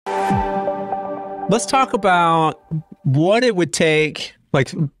let's talk about what it would take,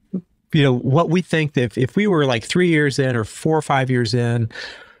 like, what we think that if we were like 3 years in or 4 or 5 years in,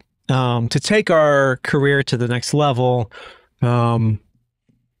 to take our career to the next level.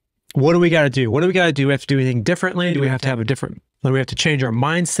 What do we got to do? What do we got to do? We have to do anything differently? Do we have to have a different, do we have to change our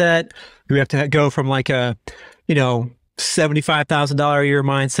mindset? Do we have to go from like a, $75,000 a year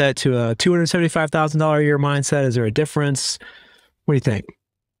mindset to a $275,000 a year mindset? Is there a difference? What do you think?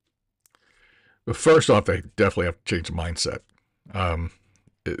 Well, first off, they definitely have to change the mindset.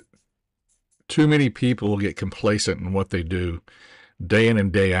 Too many people get complacent in what they do day in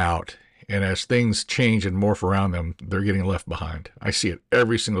and day out. And as things change and morph around them, they're getting left behind. I see it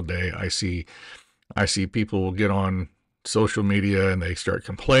every single day. I see people get on social media and they start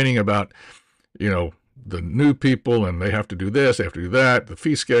complaining about, the new people, and they have to do this, they have to do that, the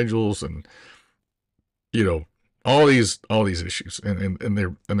fee schedules, and all these issues, and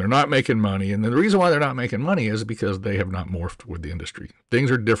they're not making money. And the reason why they're not making money is because they have not morphed with the industry. Things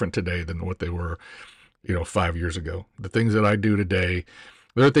are different today than what they were, 5 years ago. The things that I do today,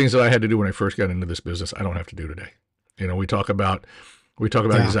 there are things that I had to do when I first got into this business I don't have to do today. We talk about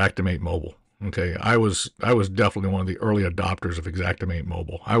xactimate mobile. Okay, I was definitely one of the early adopters of xactimate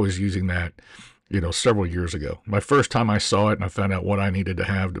mobile. I was using that, several years ago. My first time I saw it and I found out what I needed to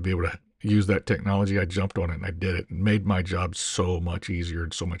have to be able to use that technology, I jumped on it and I did it, and made my job so much easier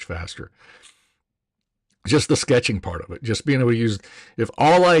and so much faster. Just the sketching part of it, just being able to use, if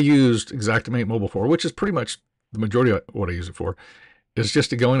all I used xactimate mobile for, which is pretty much the majority of what I use it for, is just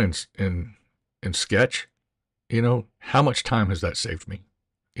to go in and sketch, how much time has that saved me?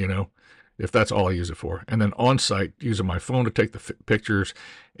 If that's all I use it for. And then on site, using my phone to take the pictures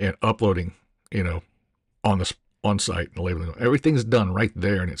and uploading, on site and labeling. Everything's done right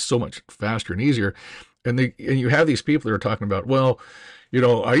there, and it's so much faster and easier. And you have these people that are talking about, well,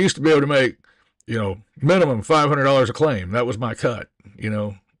 I used to be able to make, minimum $500 a claim. That was my cut,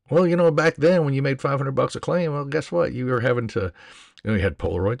 Well, back then when you made $500 a claim, well, guess what? You were having to, you had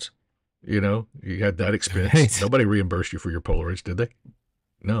Polaroids, you had that expense. Right. Nobody reimbursed you for your Polaroids, did they?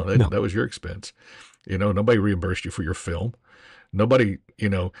 No, that was your expense. Nobody reimbursed you for your film. Nobody,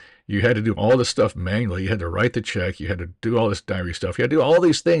 you had to do all this stuff manually. You had to write the check. You had to do all this diary stuff. You had to do all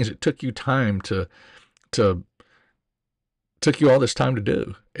these things. It took you time took you all this time to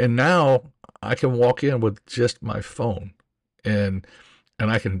do. And now I can walk in with just my phone and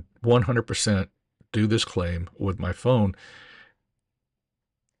I can 100% do this claim with my phone.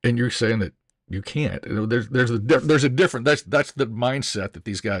 And you're saying that you can't. There's a different, that's the mindset that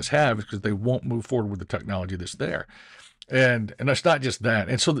these guys have, because they won't move forward with the technology that's there. And it's not just that.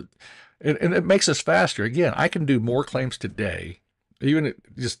 And so and it makes us faster. Again, I can do more claims today,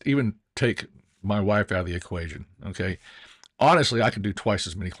 even take my wife out of the equation. Okay. Honestly, I can do twice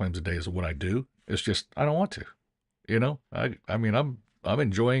as many claims a day as what I do. It's just, I don't want to, I'm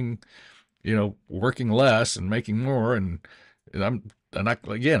enjoying, working less and making more. And I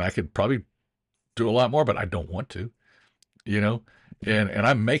could probably do a lot more, but I don't want to, and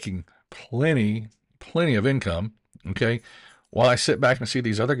I'm making plenty of income. Okay. While I sit back and see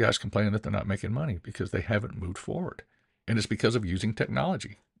these other guys complaining that they're not making money because they haven't moved forward. And it's because of using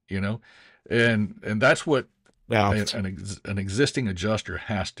technology, and that's what an existing adjuster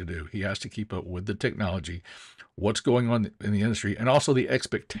has to do. He has to keep up with the technology, what's going on in the industry, and also the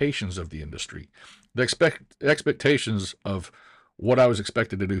expectations of the industry. The expectations of what I was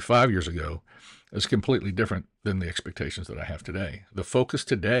expected to do 5 years ago is completely different than the expectations that I have today. The focus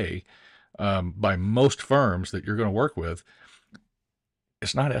today, by most firms that you're going to work with,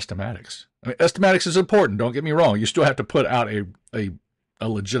 it's not estimatics. I mean, estimatics is important. Don't get me wrong. You still have to put out a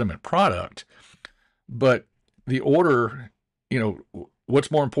legitimate product, but the order,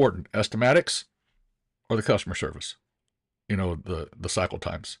 what's more important, estimatics or the customer service? The cycle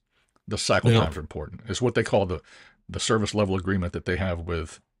times. The cycle times are important. It's what they call the service level agreement that they have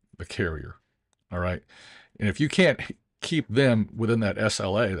with the carrier. All right. And if you can't keep them within that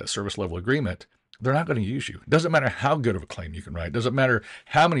SLA, that service level agreement, they're not going to use you. It doesn't matter how good of a claim you can write. It doesn't matter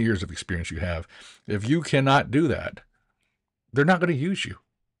how many years of experience you have. If you cannot do that, they're not going to use you,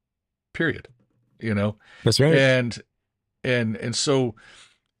 period. That's right. And so,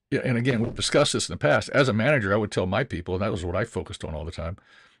 and again, we've discussed this in the past. As a manager, I would tell my people, and that was what I focused on all the time,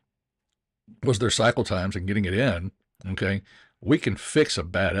 was their cycle times and getting it in. Okay. We can fix a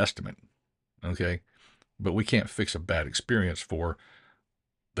bad estimate. Okay. But we can't fix a bad experience for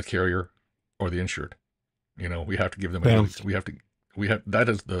the carrier or the insured. We have to give them, that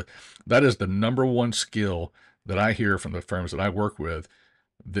is the number one skill that I hear from the firms that I work with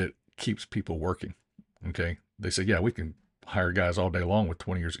that keeps people working. Okay. They say, yeah, we can hire guys all day long with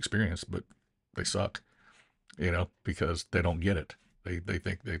 20 years experience, but they suck, because they don't get it. They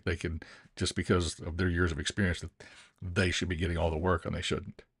think they can, just because of their years of experience, that they should be getting all the work, and they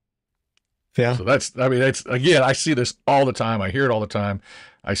shouldn't. Yeah. So it's, again, I see this all the time. I hear it all the time.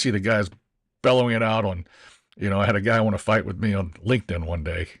 I see the guys bellowing it out on, I had a guy want to fight with me on LinkedIn one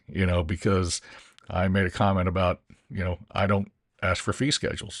day, because I made a comment about, I don't ask for fee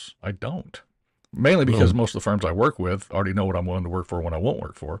schedules. I don't. Mainly because most of the firms I work with already know what I'm willing to work for and what I won't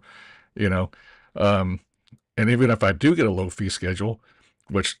work for, and even if I do get a low fee schedule,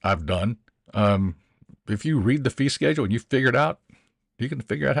 which I've done, if you read the fee schedule and you figure it out, you can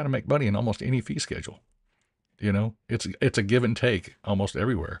figure out how to make money in almost any fee schedule. It's a give and take almost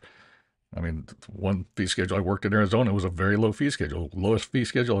everywhere. I mean, one fee schedule I worked in Arizona was a very low fee schedule, lowest fee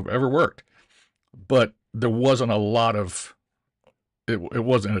schedule I've ever worked. But there wasn't a lot of, it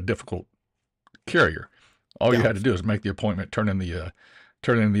wasn't a difficult carrier. All you had to do is make the appointment, turn in the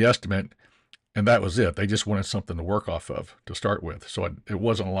estimate, and that was it. They just wanted something to work off of to start with. So it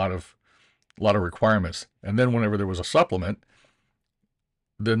wasn't a lot of requirements. And then whenever there was a supplement,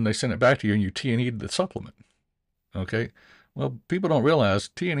 then they sent it back to you and you T&E'd the supplement. Okay. Well, people don't realize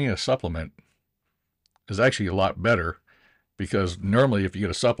T&E a supplement is actually a lot better, because normally if you get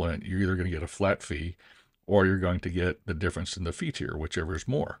a supplement, you're either going to get a flat fee or you're going to get the difference in the fee tier, whichever is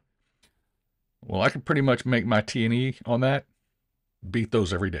more. Well, I can pretty much make my T&E on that beat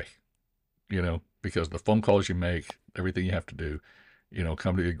those every day, because the phone calls you make, everything you have to do,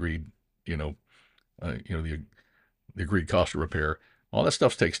 come to the agreed, the agreed cost of repair. All that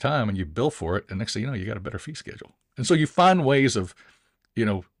stuff takes time, and you bill for it, and next thing you know, you got a better fee schedule. And so you find ways of,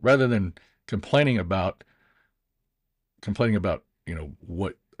 rather than complaining about,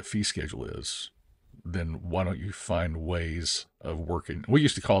 what a fee schedule is, then why don't you find ways of working? We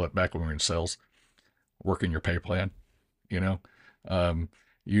used to call it, back when we were in sales, working your pay plan. You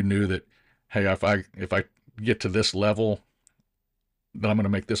knew that, hey, if I get to this level, then I'm going to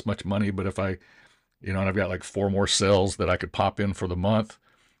make this much money. But if and I've got like 4 more sales that I could pop in for the month,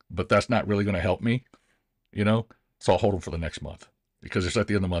 but that's not really going to help me, so I'll hold them for the next month, because it's at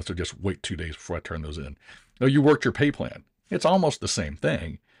the end of the month, so just wait 2 days before I turn those in. No, you worked your pay plan. It's almost the same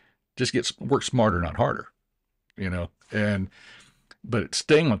thing, just work smarter, not harder, but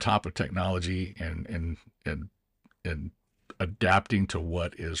staying on top of technology and adapting to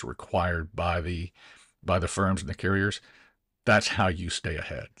what is required by the firms and the carriers, that's how you stay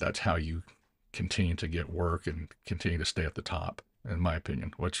ahead. That's how you continue to get work and continue to stay at the top, in my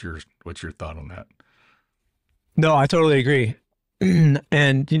opinion. What's your thought on that? No, I totally agree.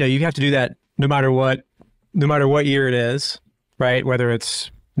 And you have to do that no matter what year it is, right? Whether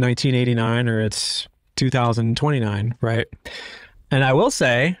it's 1989 or it's 2029, right? And I will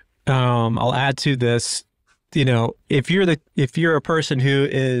say, I'll add to this, if you're a person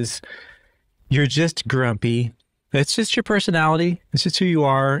you're just grumpy, it's just your personality. It's just who you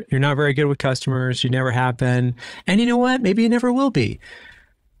are. You're not very good with customers. You never have been. And you know what? Maybe you never will be.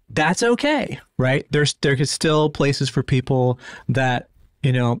 That's okay, right? There is still places for people that,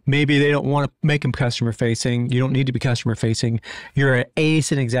 maybe they don't want to make them customer facing. You don't need to be customer facing. You're an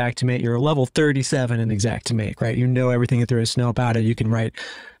ace in Xactimate. You're a level 37 in Xactimate, right? You know everything that there is to know about it. You can write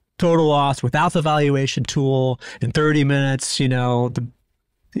total loss without the valuation tool in 30 minutes,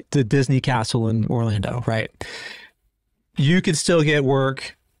 the Disney castle in Orlando, right? You can still get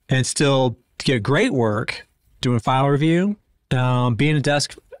work and still get great work doing file review, being a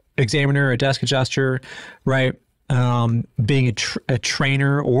desk examiner, a desk adjuster, right? Being a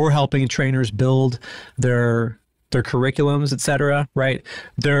trainer or helping trainers build their curriculums, et cetera, right?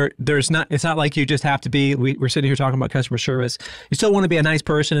 It's not like you just have to be, we're sitting here talking about customer service. You still want to be a nice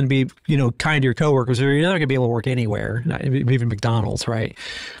person and be, kind to your coworkers, or you're not going to be able to work anywhere, even McDonald's, right?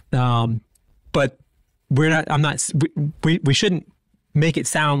 But we shouldn't make it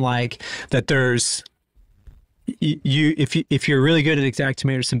sound like that there's, if you're really good at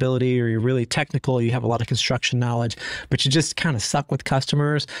Xactimate or stability, or you're really technical, you have a lot of construction knowledge, but you just kind of suck with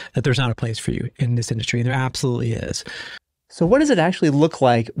customers, that there's not a place for you in this industry. And there absolutely is. So what does it actually look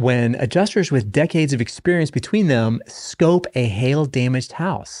like when adjusters with decades of experience between them scope a hail damaged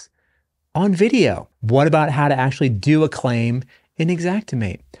house on video? What about how to actually do a claim in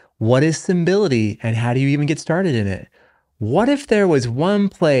Xactimate? What is stability, and how do you even get started in it? What if there was one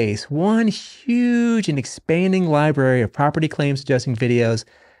place, one huge and expanding library of property claims adjusting videos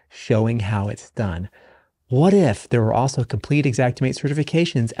showing how it's done? What if there were also complete Xactimate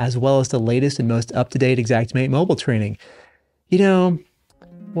certifications, as well as the latest and most up-to-date Xactimate mobile training?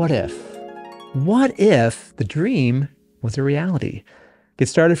 What if? What if the dream was a reality? Get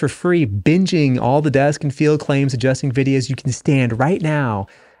started for free binging all the desk and field claims adjusting videos you can stand right now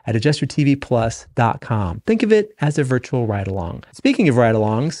at adjustertvplus.com. Think of it as a virtual ride-along. Speaking of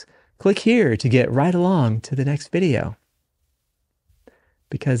ride-alongs, click here to get right along to the next video.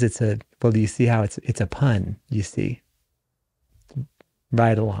 Because it's well, do you see how it's a pun, you see?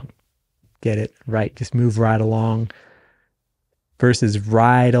 Ride along. Get it? Right. Just move right along. Versus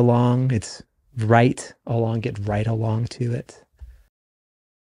ride along. It's right along. Get right along to it.